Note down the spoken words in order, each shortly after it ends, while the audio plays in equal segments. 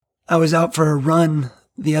I was out for a run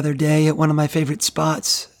the other day at one of my favorite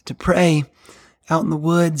spots to pray out in the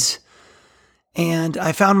woods. And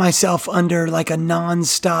I found myself under like a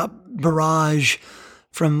nonstop barrage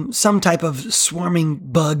from some type of swarming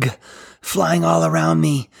bug flying all around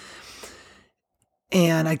me.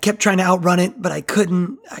 And I kept trying to outrun it, but I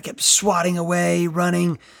couldn't. I kept swatting away,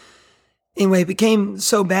 running. Anyway, it became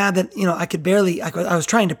so bad that, I was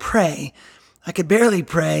trying to pray. I could barely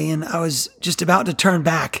pray, and I was just about to turn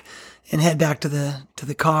back and head back to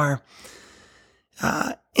the car.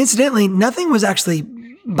 Incidentally, nothing was actually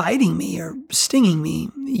biting me or stinging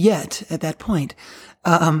me yet at that point.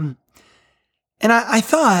 And I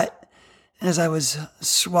thought, as I was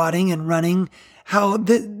swatting and running, how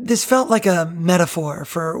this felt like a metaphor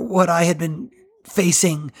for what I had been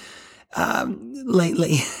facing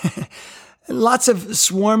lately. Lots of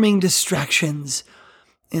swarming distractions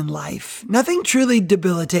in life. Nothing truly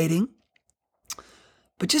debilitating,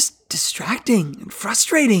 but just distracting and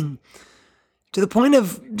frustrating to the point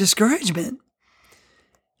of discouragement.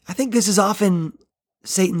 I think this is often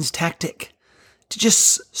Satan's tactic, to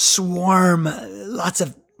just swarm lots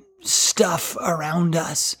of stuff around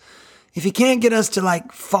us. If he can't get us to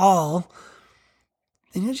fall,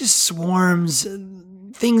 then it just swarms.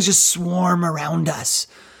 Things just swarm around us,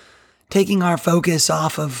 taking our focus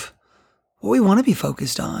off of what we want to be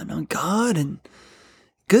focused on God and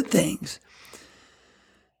good things.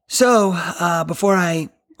 So before I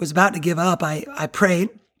was about to give up, I prayed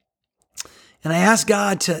and I asked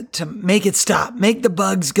God to make it stop, make the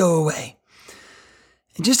bugs go away.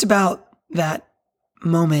 And just about that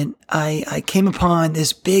moment, I came upon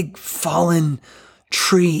this big fallen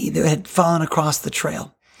tree that had fallen across the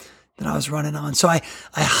trail that I was running on. So I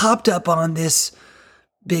hopped up on this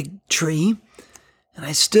big tree and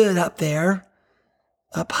I stood up there,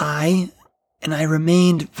 up high, and I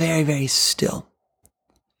remained very, very still.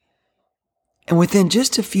 And within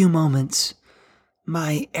just a few moments,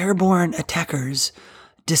 my airborne attackers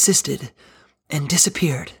desisted and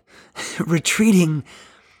disappeared, retreating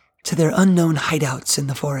to their unknown hideouts in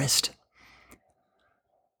the forest.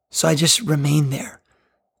 So I just remained there,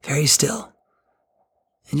 very still,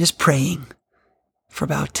 and just praying for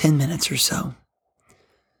about 10 minutes or so.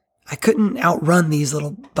 I couldn't outrun these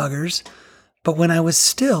little buggers, but when I was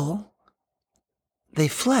still, they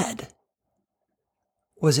fled.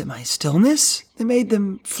 Was it my stillness that made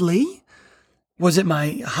them flee? Was it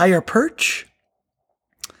my higher perch?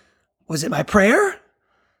 Was it my prayer?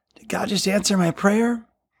 Did God just answer my prayer?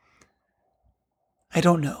 I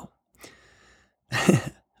don't know.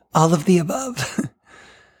 All of the above.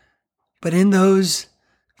 But in those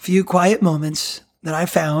few quiet moments that I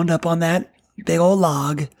found up on that big old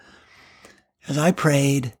log, as I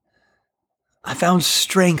prayed, I found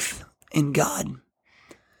strength in God.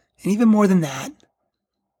 And even more than that,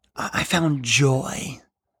 I found joy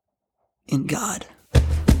in God.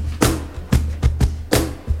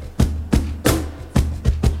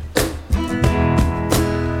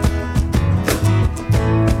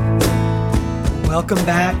 Welcome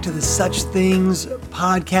back to the Such Things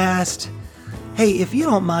podcast. Hey, if you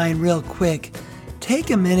don't mind, real quick,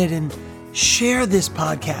 take a minute and share this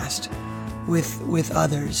podcast with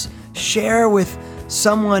others. Share with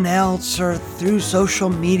someone else or through social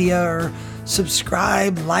media, or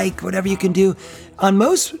subscribe, like, whatever you can do. On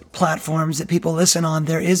most platforms that people listen on,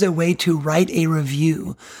 there is a way to write a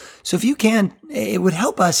review. So if you can, it would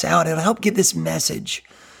help us out. It'll help get this message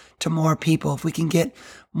to more people. If we can get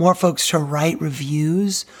more folks to write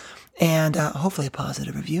reviews, and hopefully a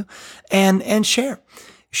positive review, and share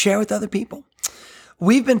with other people.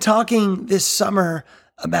 We've been talking this summer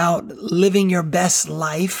about living your best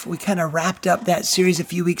life. We kind of wrapped up that series a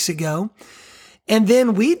few weeks ago. And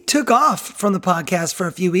then we took off from the podcast for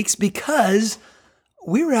a few weeks because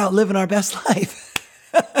we were out living our best life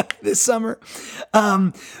this summer.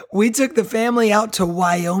 We took the family out to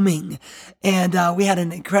Wyoming, and we had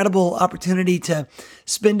an incredible opportunity to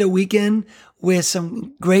spend a weekend with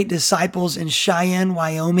some great disciples in Cheyenne,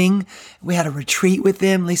 Wyoming. We had a retreat with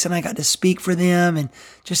them. Lisa and I got to speak for them and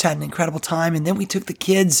just had an incredible time. And then we took the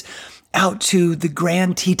kids out to the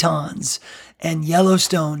Grand Tetons and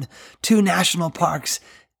Yellowstone, 2 national parks.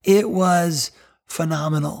 It was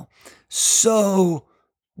phenomenal. So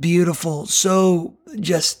beautiful. So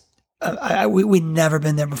just, we'd never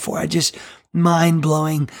been there before. Just mind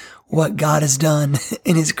blowing what God has done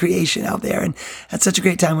in his creation out there. And had such a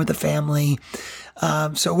great time with the family.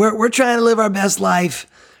 So we're trying to live our best life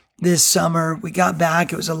this summer. We got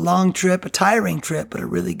back. It was a long trip, a tiring trip, but a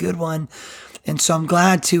really good one. And so I'm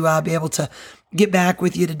glad to be able to get back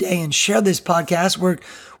with you today and share this podcast.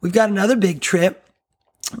 We've got another big trip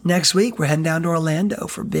Next week, we're heading down to Orlando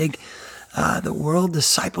for the World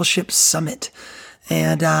Discipleship Summit.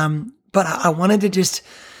 And, but I wanted to just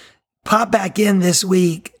pop back in this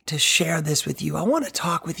week to share this with you. I want to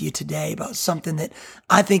talk with you today about something that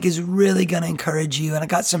I think is really going to encourage you. And I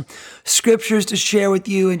got some scriptures to share with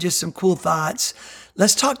you and just some cool thoughts.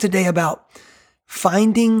 Let's talk today about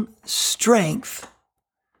finding strength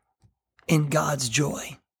in God's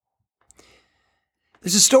joy.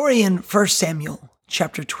 There's a story in 1 Samuel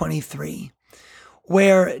chapter 23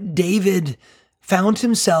 where King David found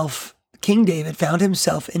himself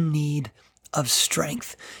in need of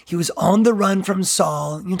strength. He was on the run from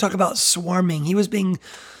Saul. You talk about swarming. He was being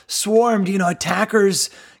swarmed, attackers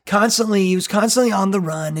constantly. He was constantly on the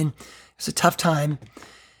run, and it was a tough time.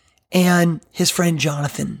 And his friend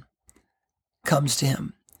Jonathan comes to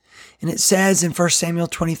him. And it says in 1 Samuel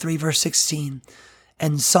 23, verse 16,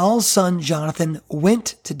 "And Saul's son Jonathan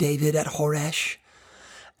went to David at Horesh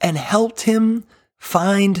and helped him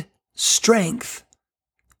find strength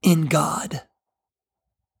in God."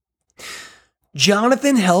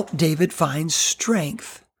 Jonathan helped David find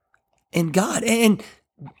strength in God. And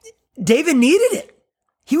David needed it.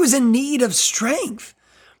 He was in need of strength.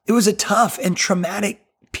 It was a tough and traumatic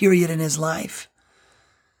period in his life.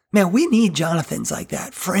 Man, we need Jonathans like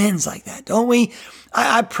that, friends like that, don't we?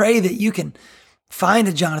 I pray that you can find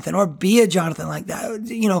a Jonathan or be a Jonathan like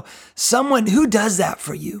that. Someone who does that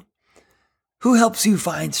for you, who helps you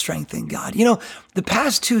find strength in God. The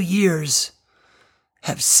past 2 years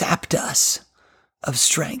have sapped us of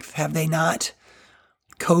strength, have they not?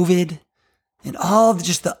 COVID and all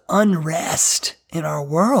just the unrest in our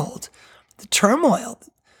world, the turmoil.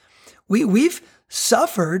 We've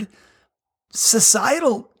suffered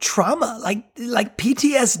societal trauma, like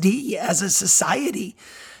PTSD as a society.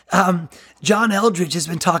 John Eldridge has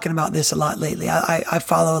been talking about this a lot lately. I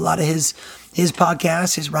follow a lot of his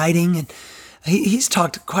podcasts, his writing, and he's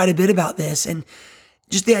talked quite a bit about this. And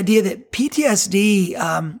just the idea that PTSD,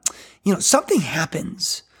 something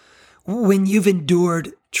happens when you've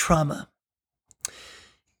endured trauma.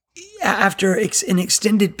 After an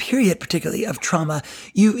extended period, particularly of trauma,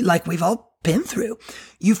 like we've all been through,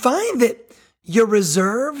 you find that your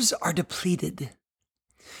reserves are depleted.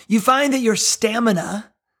 You find that your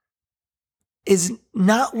stamina is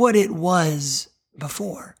not what it was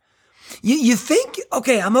before. You think,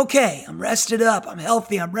 okay, I'm rested up, I'm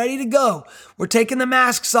healthy, I'm ready to go. We're taking the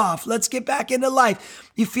masks off, let's get back into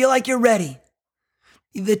life. You feel like you're ready.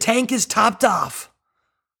 The tank is topped off.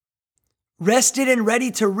 Rested and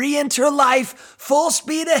ready to re-enter life, full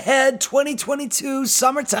speed ahead, 2022,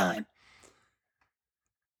 summertime.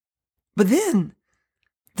 But then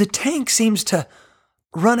the tank seems to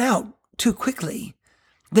run out too quickly.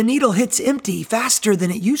 The needle hits empty faster than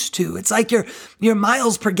it used to. It's like your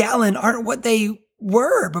miles per gallon aren't what they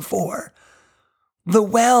were before. The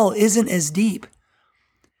well isn't as deep.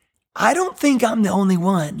 I don't think I'm the only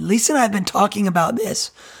one. Lisa and I have been talking about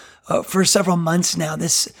this for several months now,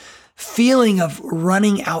 this feeling of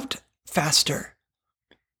running out faster.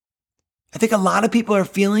 I think a lot of people are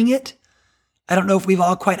feeling it. I don't know if we've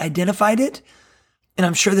all quite identified it. And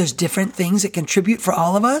I'm sure there's different things that contribute for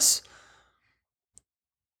all of us.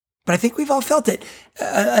 But I think we've all felt it,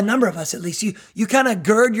 a number of us at least. You kind of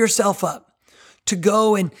gird yourself up to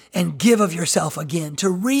go and give of yourself again, to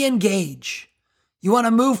re-engage. You want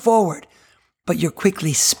to move forward, but you're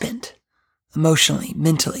quickly spent emotionally,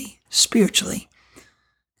 mentally, spiritually,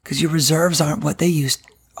 because your reserves aren't what they used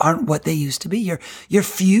to be. Your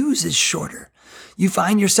fuse is shorter. You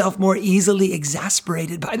find yourself more easily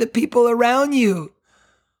exasperated by the people around you.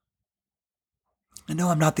 I know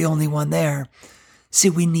I'm not the only one there. See,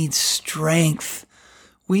 we need strength.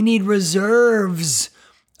 We need reserves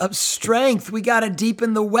of strength. We got to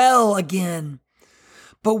deepen the well again.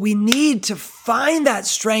 But we need to find that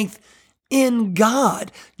strength in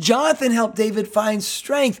God. Jonathan helped David find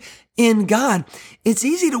strength in God. It's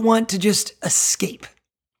easy to want to just escape.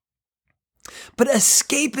 But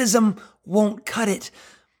escapism won't cut it.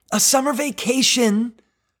 A summer vacation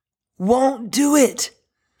won't do it.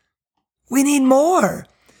 We need more.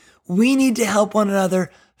 We need to help one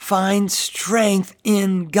another find strength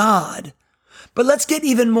in God. But let's get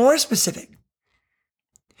even more specific.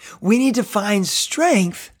 We need to find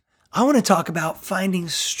strength. I want to talk about finding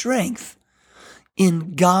strength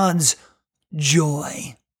in God's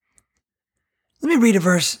joy. Let me read a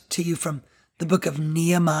verse to you from the book of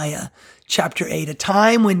Nehemiah, chapter 8, a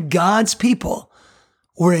time when God's people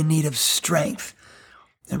were in need of strength.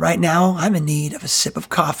 And right now, I'm in need of a sip of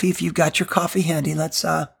coffee. If you've got your coffee handy, let's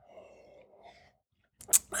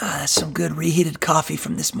that's some good reheated coffee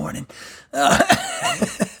from this morning.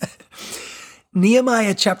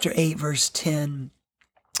 Nehemiah chapter 8, verse 10.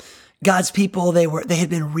 God's people, they had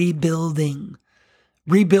been rebuilding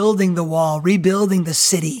the wall, rebuilding the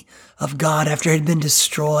city of God after it had been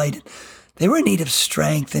destroyed. They were in need of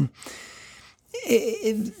strength. And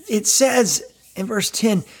it says in verse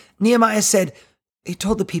 10, Nehemiah said, he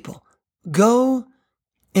told the people, go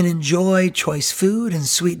and enjoy choice food and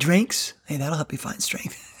sweet drinks. Hey, that'll help you find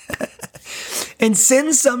strength. And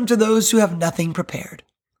send some to those who have nothing prepared.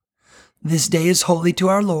 This day is holy to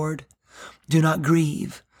our Lord. Do not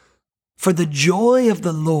grieve, for the joy of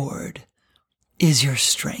the Lord is your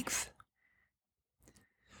strength.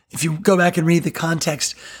 If you go back and read the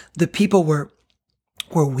context, the people were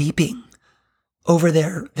weeping over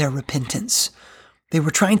their repentance. They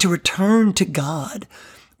were trying to return to God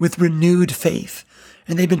with renewed faith,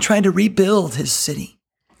 and they've been trying to rebuild his city.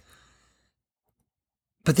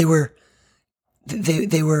 But they were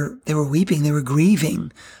weeping, they were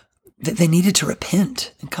grieving, that they needed to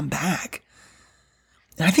repent and come back.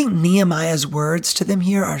 And I think Nehemiah's words to them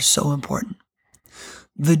here are so important.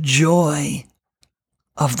 The joy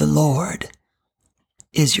of the Lord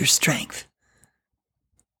is your strength.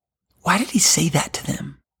 Why did he say that to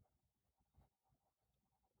them?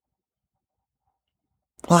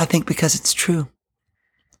 Well, I think because it's true.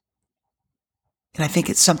 And I think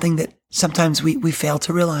it's something that sometimes we fail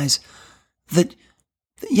to realize, that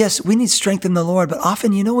yes, we need strength in the Lord, but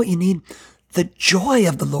often, you know what you need? The joy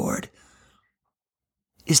of the Lord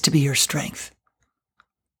is to be your strength.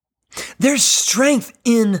 There's strength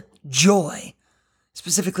in joy,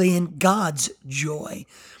 specifically in God's joy.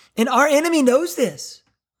 And our enemy knows this.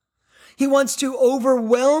 He wants to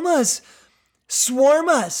overwhelm us, swarm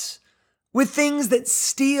us with things that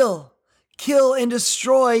steal, kill, and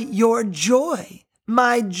destroy your joy,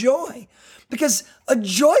 my joy. Because a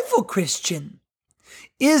joyful Christian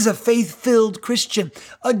is a faith-filled Christian.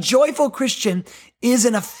 A joyful Christian is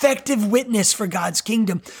an effective witness for God's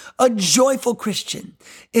kingdom. A joyful Christian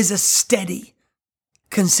is a steady,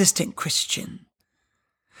 consistent Christian.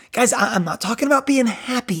 Guys, I'm not talking about being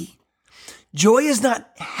happy. Joy is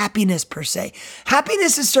not happiness per se.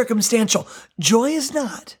 Happiness is circumstantial. Joy is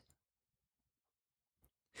not.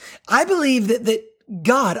 I believe that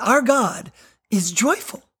God, our God, is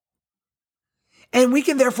joyful. And we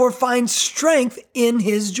can therefore find strength in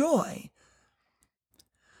his joy.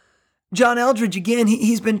 John Eldredge, again,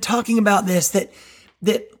 he's been talking about this, that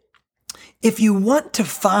if you want to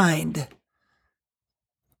find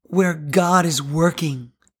where God is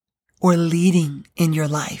working or leading in your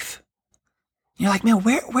life, you're like, man,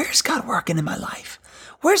 where's God working in my life?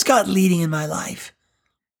 Where's God leading in my life?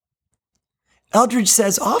 Eldredge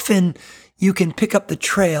says often you can pick up the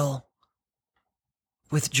trail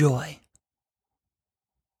with joy.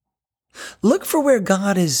 Look for where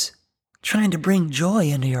God is trying to bring joy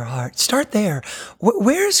into your heart. Start there.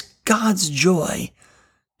 Where's God's joy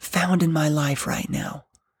found in my life right now?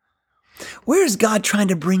 Where is God trying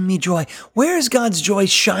to bring me joy? Where is God's joy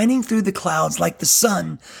shining through the clouds like the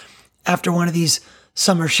sun after one of these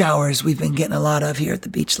summer showers we've been getting a lot of here at the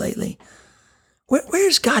beach lately?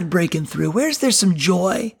 Where's God breaking through? Where's there some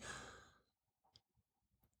joy?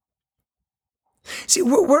 See,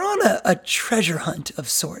 we're on a treasure hunt of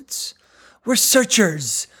sorts. We're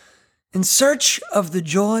searchers in search of the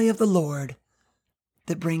joy of the Lord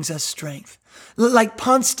that brings us strength. Like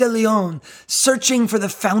Ponce de Leon, searching for the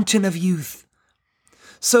fountain of youth.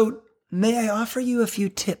 So may I offer you a few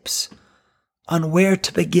tips on where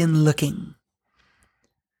to begin looking?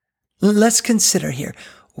 Let's consider here,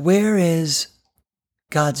 where is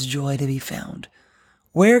God's joy to be found?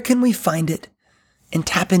 Where can we find it and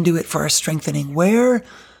tap into it for our strengthening? Where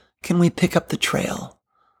can we pick up the trail?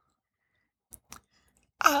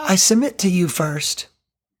 I submit to you first,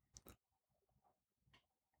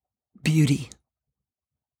 beauty.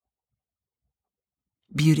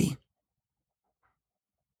 Beauty.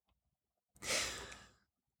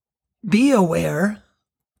 Be aware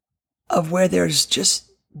of where there's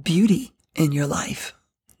just beauty in your life.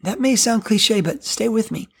 That may sound cliche, but stay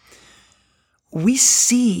with me. We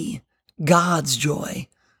see God's joy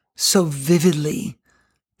so vividly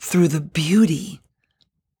through the beauty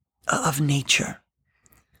of nature.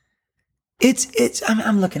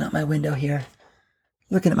 I'm looking out my window here,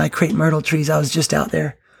 looking at my crepe myrtle trees. I was just out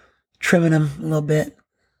there trimming them a little bit.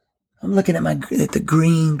 I'm looking at the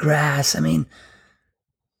green grass. I mean,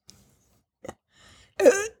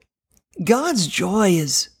 God's joy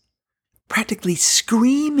is practically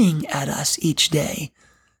screaming at us each day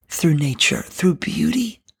through nature, through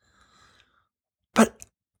beauty. But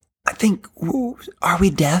I think, are we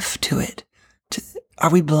deaf to it? Are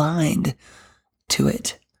we blind to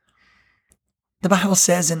it? The Bible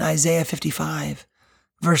says in Isaiah 55,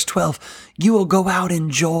 verse 12, you will go out in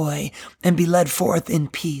joy and be led forth in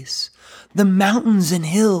peace. The mountains and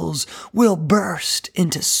hills will burst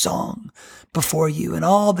into song before you, and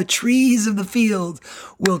all the trees of the field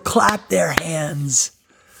will clap their hands.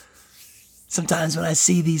 Sometimes when I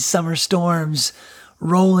see these summer storms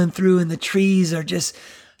rolling through and the trees are just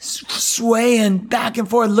swaying back and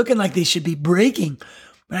forth, looking like they should be breaking,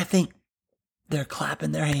 but I think they're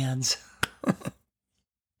clapping their hands.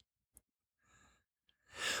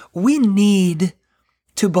 We need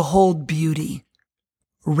to behold beauty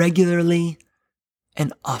regularly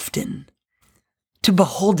and often, to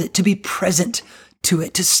behold it, to be present to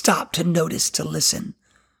it, to stop, to notice, to listen.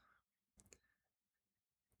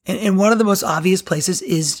 And one of the most obvious places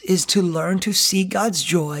is to learn to see God's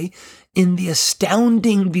joy in the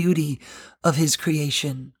astounding beauty of his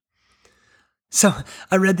creation. So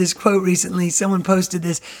I read this quote recently. Someone posted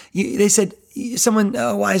this. They said,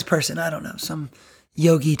 a wise person, I don't know, some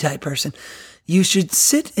yogi type person, you should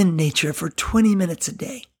sit in nature for 20 minutes a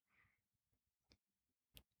day.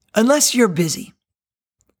 Unless you're busy,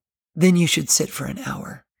 then you should sit for an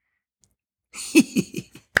hour.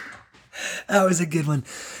 That was a good one.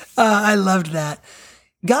 I loved that.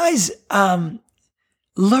 Guys,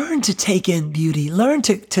 learn to take in beauty. Learn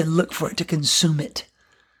to look for it, to consume it.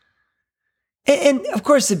 And of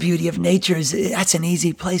course, the beauty of nature that's an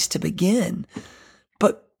easy place to begin.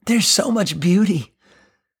 But there's so much beauty.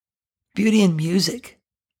 Beauty in music.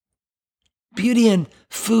 Beauty in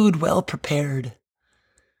food well prepared.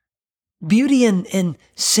 Beauty in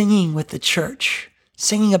singing with the church.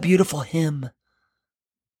 Singing a beautiful hymn.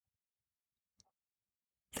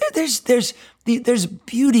 There's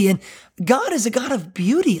beauty, and God is a God of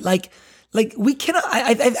beauty. Like we cannot,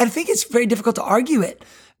 I think it's very difficult to argue it.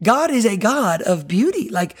 God is a God of beauty.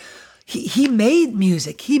 Like he made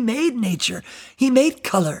music. He made nature. He made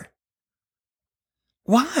color.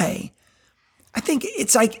 Why? I think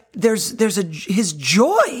it's like his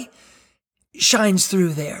joy shines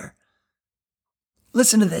through there.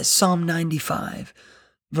 Listen to this, Psalm 95,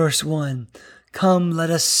 verse 1. Come, let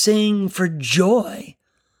us sing for joy.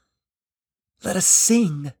 Let us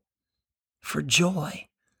sing for joy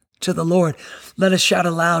to the Lord. Let us shout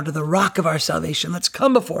aloud to the rock of our salvation. Let's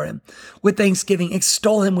come before him with thanksgiving,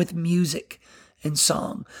 extol him with music and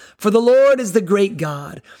song. For the Lord is the great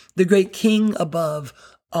God, the great King above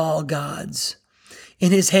all gods.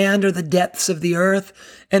 In his hand are the depths of the earth,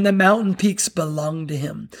 and the mountain peaks belong to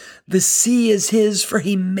him. The sea is his, for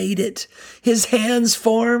he made it. His hands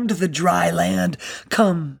formed the dry land.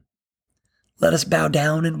 Come, let us bow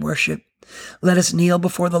down and worship. Let us kneel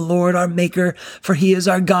before the Lord our Maker, for he is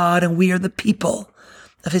our God, and we are the people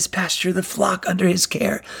of his pasture, the flock under his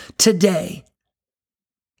care. Today,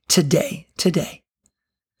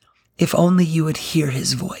 if only you would hear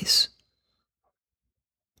his voice.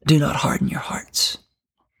 Do not harden your hearts.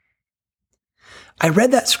 I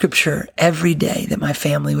read that scripture every day that my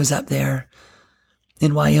family was up there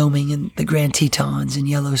in Wyoming and the Grand Tetons in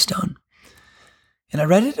Yellowstone. And I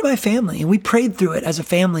read it to my family, and we prayed through it as a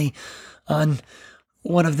family on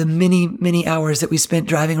one of the many, many hours that we spent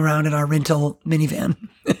driving around in our rental minivan.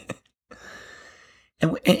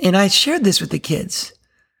 and I shared this with the kids.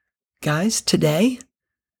 Guys, today,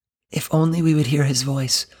 if only we would hear his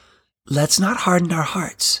voice, let's not harden our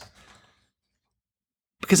hearts.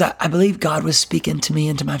 Because I believe God was speaking to me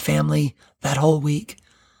and to my family that whole week.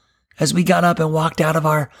 As we got up and walked out of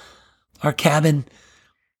our cabin,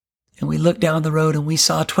 and we looked down the road and we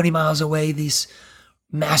saw 20 miles away these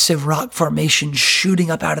massive rock formations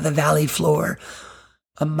shooting up out of the valley floor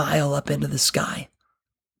a mile up into the sky.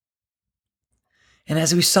 And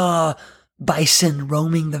as we saw bison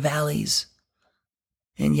roaming the valleys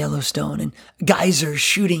in Yellowstone, and geysers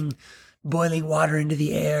shooting boiling water into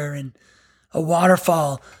the air, and a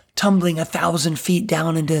waterfall tumbling 1,000 feet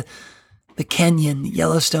down into the canyon,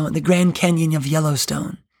 Yellowstone, the Grand Canyon of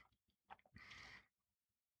Yellowstone.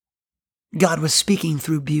 God was speaking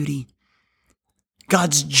through beauty.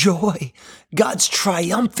 God's joy, God's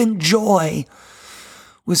triumphant joy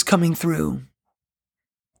was coming through.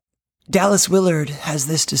 Dallas Willard has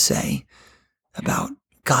this to say about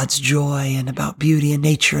God's joy and about beauty and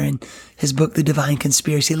nature in his book, The Divine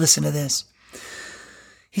Conspiracy. Listen to this.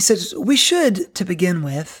 He says, we should, to begin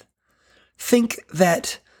with, think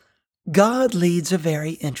that God leads a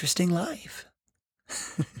very interesting life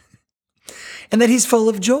and that he's full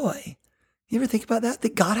of joy. You ever think about that?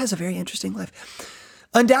 That God has a very interesting life.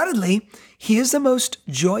 Undoubtedly, he is the most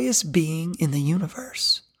joyous being in the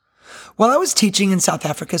universe. While I was teaching in South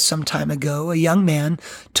Africa some time ago, a young man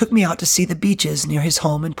took me out to see the beaches near his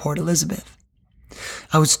home in Port Elizabeth.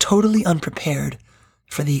 I was totally unprepared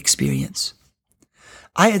for the experience.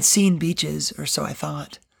 I had seen beaches, or so I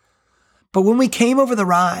thought. But when we came over the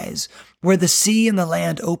rise, where the sea and the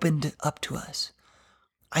land opened up to us,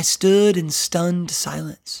 I stood in stunned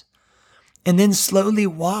silence and then slowly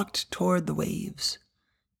walked toward the waves.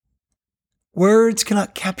 Words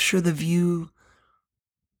cannot capture the view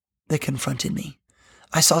that confronted me.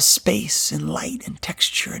 I saw space and light and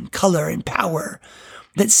texture and color and power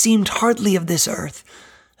that seemed hardly of this earth.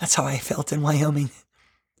 That's how I felt in Wyoming.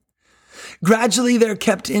 Gradually, there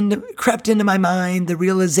crept into my mind the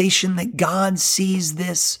realization that God sees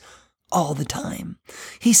this all the time.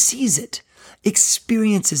 He sees it,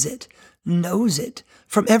 experiences it, knows it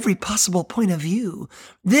from every possible point of view.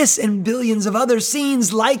 This and billions of other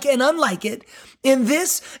scenes like and unlike it, in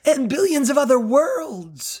this and billions of other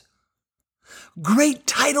worlds. Great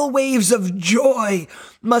tidal waves of joy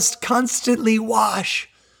must constantly wash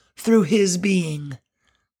through his being.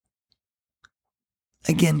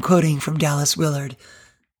 Again, quoting from Dallas Willard,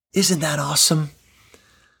 isn't that awesome?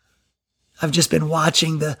 I've just been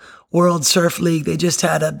watching the World Surf League. They just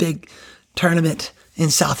had a big tournament in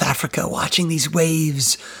South Africa, watching these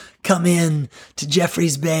waves come in to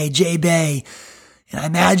Jeffreys Bay, J Bay. And I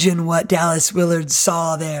imagine what Dallas Willard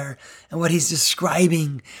saw there and what he's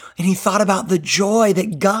describing. And he thought about the joy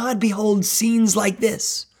that God beholds scenes like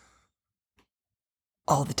this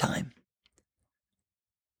all the time.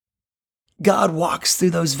 God walks through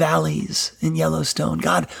those valleys in Yellowstone.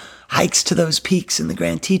 God hikes to those peaks in the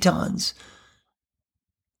Grand Tetons.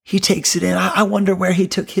 He takes it in. I wonder where he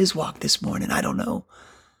took his walk this morning. I don't know.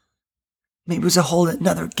 Maybe it was a whole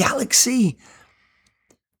another galaxy.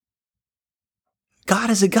 God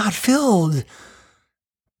is a God filled.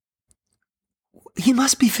 He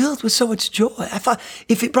must be filled with so much joy. I thought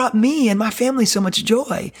if it brought me and my family so much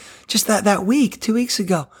joy, just that week, 2 weeks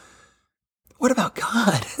ago, what about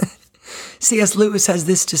God? C.S. Lewis has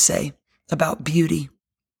this to say about beauty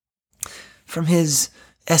from his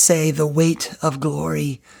essay, The Weight of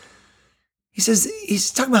Glory. He says,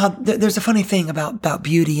 he's talking about how there's a funny thing about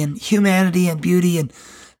beauty and humanity and beauty and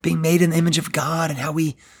being made in the image of God and how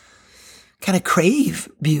we kind of crave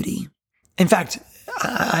beauty. In fact,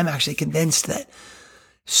 I'm actually convinced that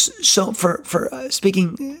so for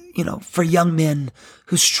speaking, for young men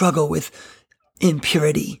who struggle with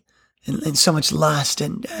impurity and so much lust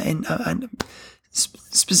and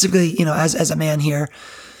specifically, as a man here,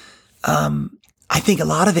 I think a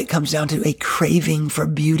lot of it comes down to a craving for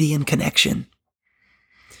beauty and connection.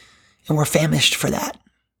 And we're famished for that.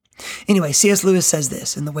 Anyway, C.S. Lewis says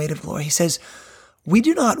this in The Weight of Glory. He says, we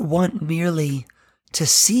do not want merely to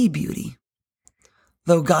see beauty,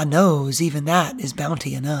 though God knows even that is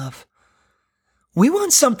bounty enough. We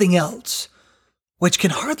want something else, which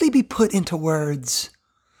can hardly be put into words,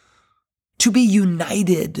 to be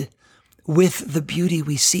united with the beauty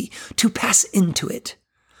we see, to pass into it,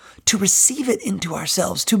 to receive it into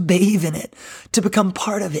ourselves, to bathe in it, to become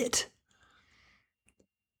part of it.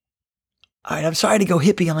 All right, I'm sorry to go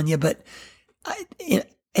hippie on you, but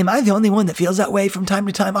am I the only one that feels that way from time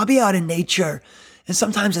to time? I'll be out in nature, and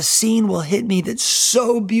sometimes a scene will hit me that's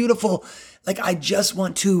so beautiful, like I just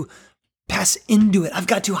want to pass into it. I've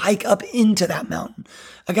got to hike up into that mountain.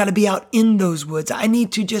 I got to be out in those woods. I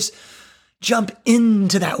need to just jump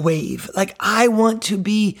into that wave. Like I want to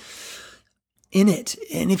be in it.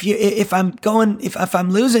 And if I'm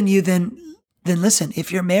losing you, then listen,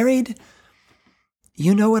 if you're married,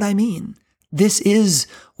 you know what I mean. This is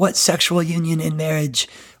what sexual union in marriage,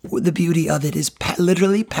 the beauty of it is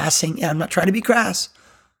literally passing. And I'm not trying to be crass,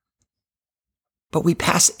 but we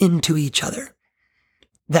pass into each other.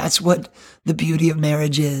 That's what the beauty of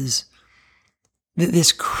marriage is.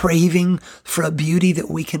 This craving for a beauty that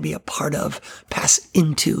we can be a part of, pass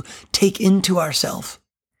into, take into ourselves,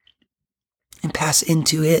 and pass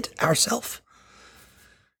into it ourselves.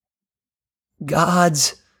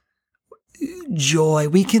 God's joy.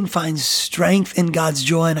 We can find strength in God's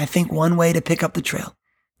joy. And I think one way to pick up the trail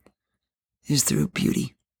is through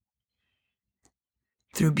beauty.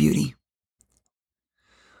 Through beauty.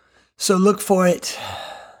 So look for it.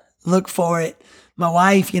 Look for it. My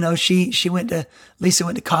wife, Lisa went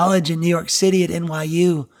to college in New York City at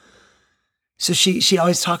NYU. So she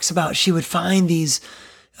always talks about, she would find these,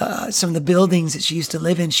 some of the buildings that she used to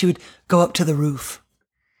live in, she would go up to the roof.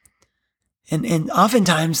 And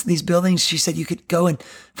oftentimes these buildings, she said you could go and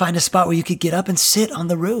find a spot where you could get up and sit on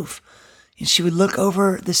the roof. And she would look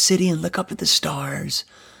over the city and look up at the stars.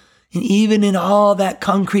 And even in all that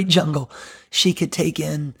concrete jungle, she could take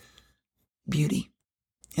in beauty.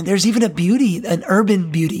 And there's even a beauty, an urban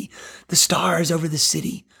beauty, the stars over the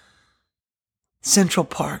city. Central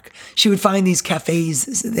Park. She would find these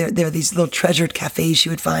cafes. There are these little treasured cafes she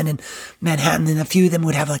would find in Manhattan, and a few of them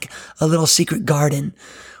would have like a little secret garden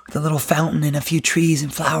with a little fountain and a few trees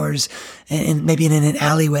and flowers, and maybe in an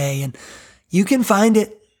alleyway. And you can find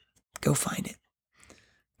it. Go find it.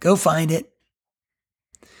 Go find it.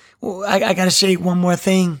 Well, I got to say one more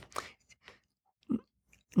thing.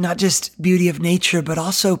 Not just beauty of nature, but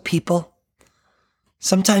also people.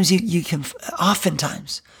 Sometimes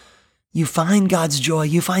oftentimes, you find God's joy.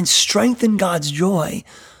 You find strength in God's joy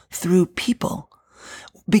through people,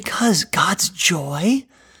 because God's joy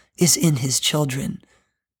is in his children.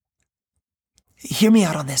 Hear me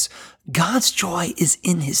out on this. God's joy is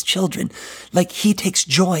in his children. Like he takes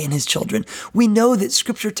joy in his children. We know that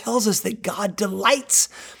scripture tells us that God delights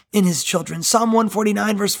in his children. Psalm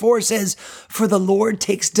 149 verse 4 says, "For the Lord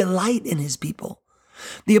takes delight in his people."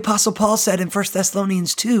 The apostle Paul said in 1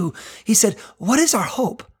 Thessalonians 2, he said, "What is our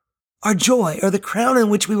hope? Our joy, or the crown in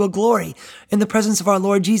which we will glory in the presence of our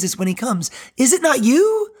Lord Jesus when he comes? Is it not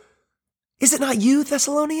you? Is it not you,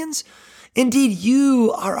 Thessalonians? Indeed,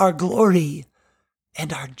 you are our glory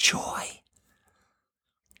and our joy."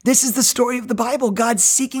 This is the story of the Bible. God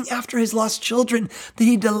seeking after his lost children that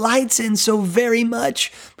he delights in so very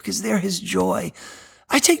much because they're his joy.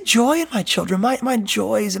 I take joy in my children. My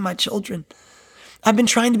joy is in my children. I've been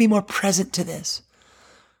trying to be more present to this.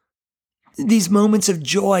 These moments of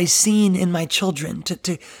joy seen in my children,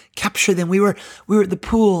 to capture them. We were at the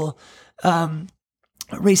pool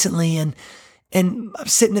recently, and I'm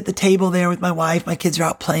sitting at the table there with my wife. My kids are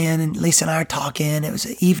out playing, and Lisa and I are talking. It was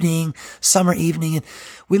an evening, summer evening, and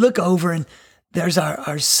we look over, and there's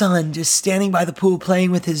our son just standing by the pool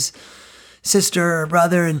playing with his sister or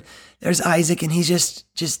brother, and there's Isaac, and he's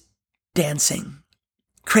just dancing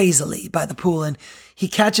crazily by the pool, and he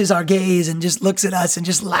catches our gaze and just looks at us and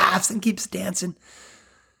just laughs and keeps dancing.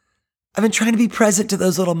 I've been trying to be present to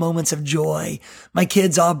those little moments of joy. My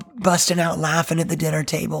kids all busting out laughing at the dinner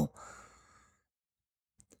table.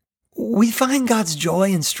 We find God's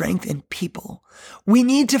joy and strength in people. We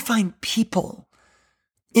need to find people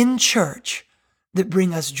in church that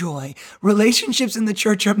bring us joy. Relationships in the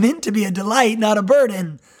church are meant to be a delight, not a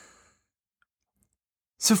burden.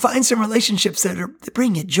 So find some relationships that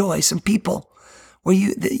bring you joy, some people where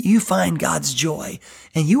you find God's joy,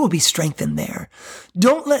 and you will be strengthened there.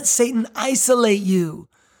 Don't let Satan isolate you.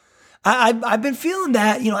 I've been feeling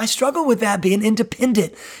that. I struggle with that, being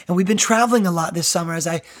independent. And we've been traveling a lot this summer, as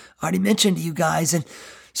I already mentioned to you guys. And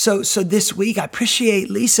so this week, I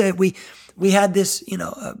appreciate Lisa. We had this,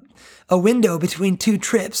 a window between two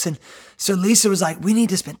trips. And so Lisa was like, we need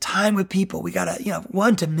to spend time with people. We got to,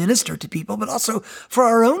 one, to minister to people, but also for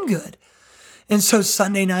our own good. And so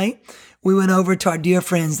Sunday night, we went over to our dear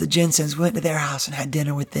friends, the Jensens, went to their house and had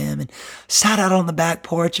dinner with them and sat out on the back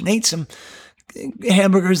porch and ate some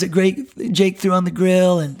hamburgers that Jake threw on the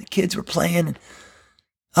grill, and the kids were playing. And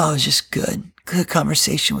it was just good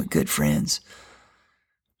conversation with good friends.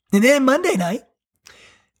 And then Monday night,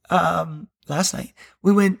 last night,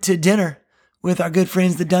 we went to dinner with our good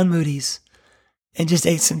friends, the Dunmoody's, and just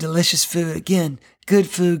ate some delicious food. Again, good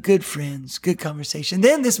food, good friends, good conversation.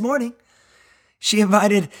 Then this morning, she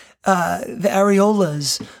invited the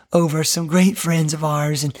Areolas over, some great friends of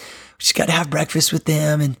ours, and we just got to have breakfast with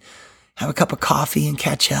them and have a cup of coffee and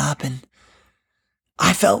catch up. And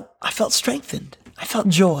I felt strengthened. I felt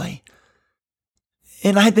joy.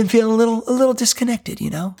 And I had been feeling a little disconnected,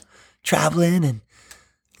 traveling and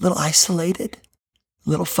a little isolated, a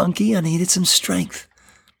little funky. I needed some strength.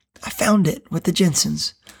 I found it with the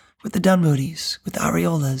Jensens, with the Dunmoody's, with the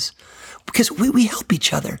Areolas, because we help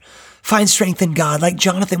each other find strength in God, like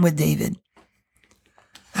Jonathan with David.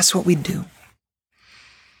 That's what we do.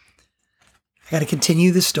 I got to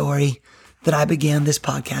continue the story that I began this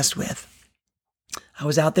podcast with. I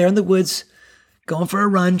was out there in the woods, going for a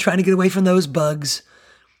run, trying to get away from those bugs.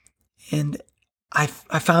 And I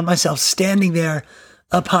found myself standing there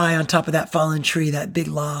up high on top of that fallen tree, that big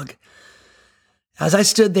log. As I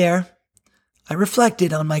stood there, I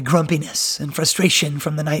reflected on my grumpiness and frustration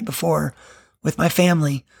from the night before with my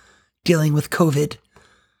family dealing with COVID.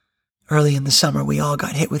 Early in the summer, we all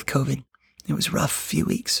got hit with COVID. It was a rough few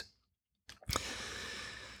weeks.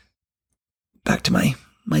 Back to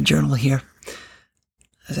my journal here.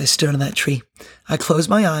 As I stood on that tree, I closed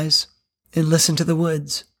my eyes and listened to the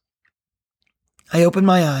woods. I opened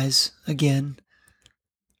my eyes again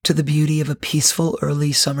to the beauty of a peaceful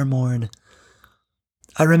early summer morn.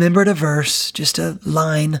 I remembered a verse, just a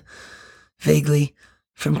line, vaguely,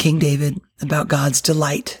 from King David about God's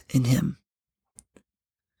delight in him.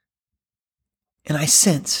 And I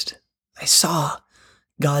saw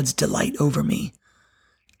God's delight over me.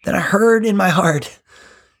 then I heard in my heart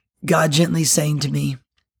God gently saying to me,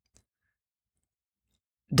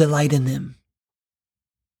 delight in them.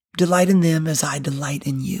 Delight in them as I delight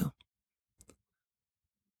in you.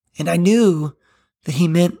 And I knew that he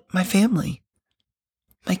meant my family,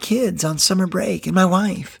 my kids on summer break, and my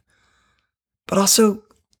wife. But also,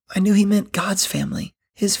 I knew he meant God's family,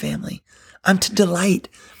 his family. I'm to delight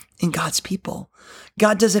in God's people.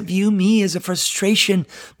 God doesn't view me as a frustration,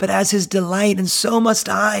 but as his delight. And so must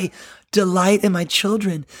I delight in my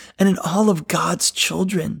children and in all of God's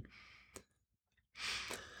children.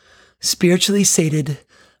 Spiritually sated,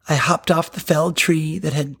 I hopped off the felled tree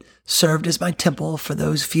that had served as my temple for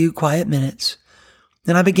those few quiet minutes.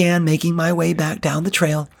 Then I began making my way back down the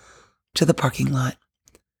trail to the parking lot.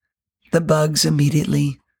 The bugs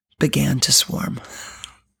immediately began to swarm.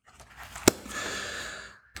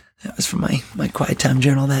 That was from my quiet time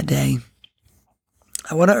journal that day.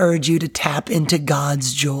 I want to urge you to tap into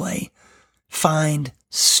God's joy. Find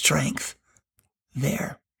strength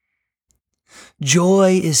there.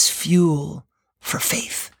 Joy is fuel for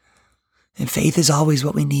faith. And faith is always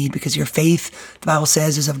what we need, because your faith, the Bible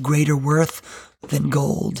says, is of greater worth than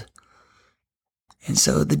gold. And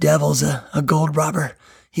so the devil's a gold robber.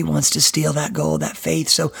 He wants to steal that gold, that faith.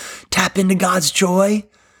 So tap into God's joy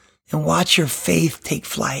and watch your faith take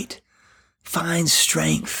flight. Find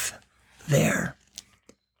strength there.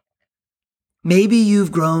 Maybe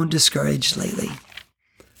you've grown discouraged lately.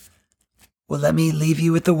 Well, let me leave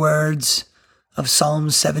you with the words of Psalm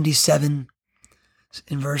 77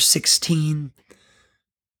 in verse 16.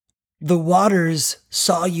 The waters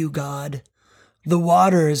saw you, God. The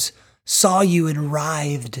waters saw you and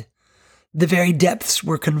writhed. The very depths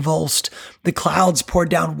were convulsed. The clouds poured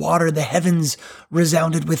down water. The heavens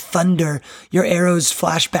resounded with thunder. Your arrows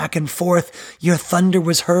flashed back and forth. Your thunder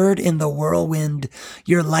was heard in the whirlwind.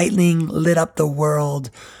 Your lightning lit up the world.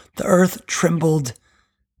 The earth trembled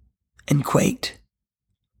and quaked.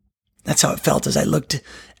 That's how it felt as I looked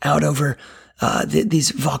out over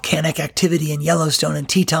these volcanic activity in Yellowstone and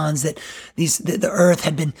Tetons, that the earth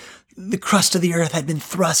had been, the crust of the earth had been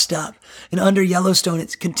thrust up. And under Yellowstone,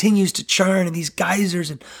 it continues to churn, and these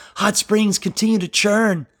geysers and hot springs continue to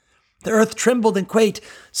churn. The earth trembled and quaked.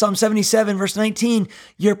 Psalm 77, verse 19,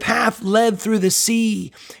 your path led through the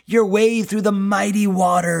sea, your way through the mighty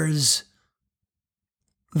waters.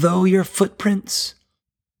 Though your footprints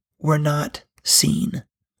were not seen,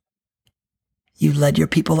 you led your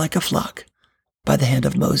people like a flock by the hand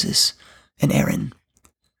of Moses and Aaron.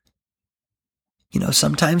 You know,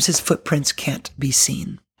 sometimes his footprints can't be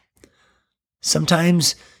seen.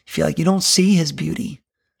 Sometimes you feel like you don't see his beauty.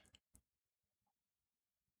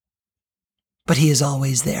 But he is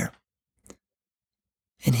always there.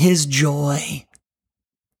 And his joy,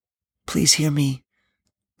 please hear me,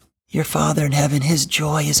 your Father in heaven, his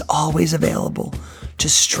joy is always available to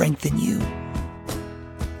strengthen you.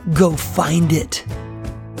 Go find it.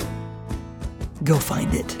 Go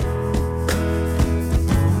find it.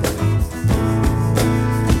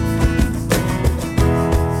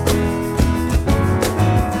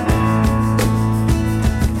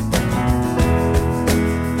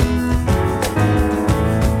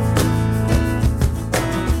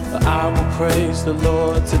 I will praise the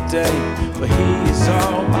Lord today, for he is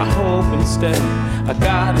all my hope and stay. Our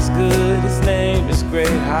God is good, his name is great,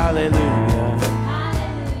 hallelujah.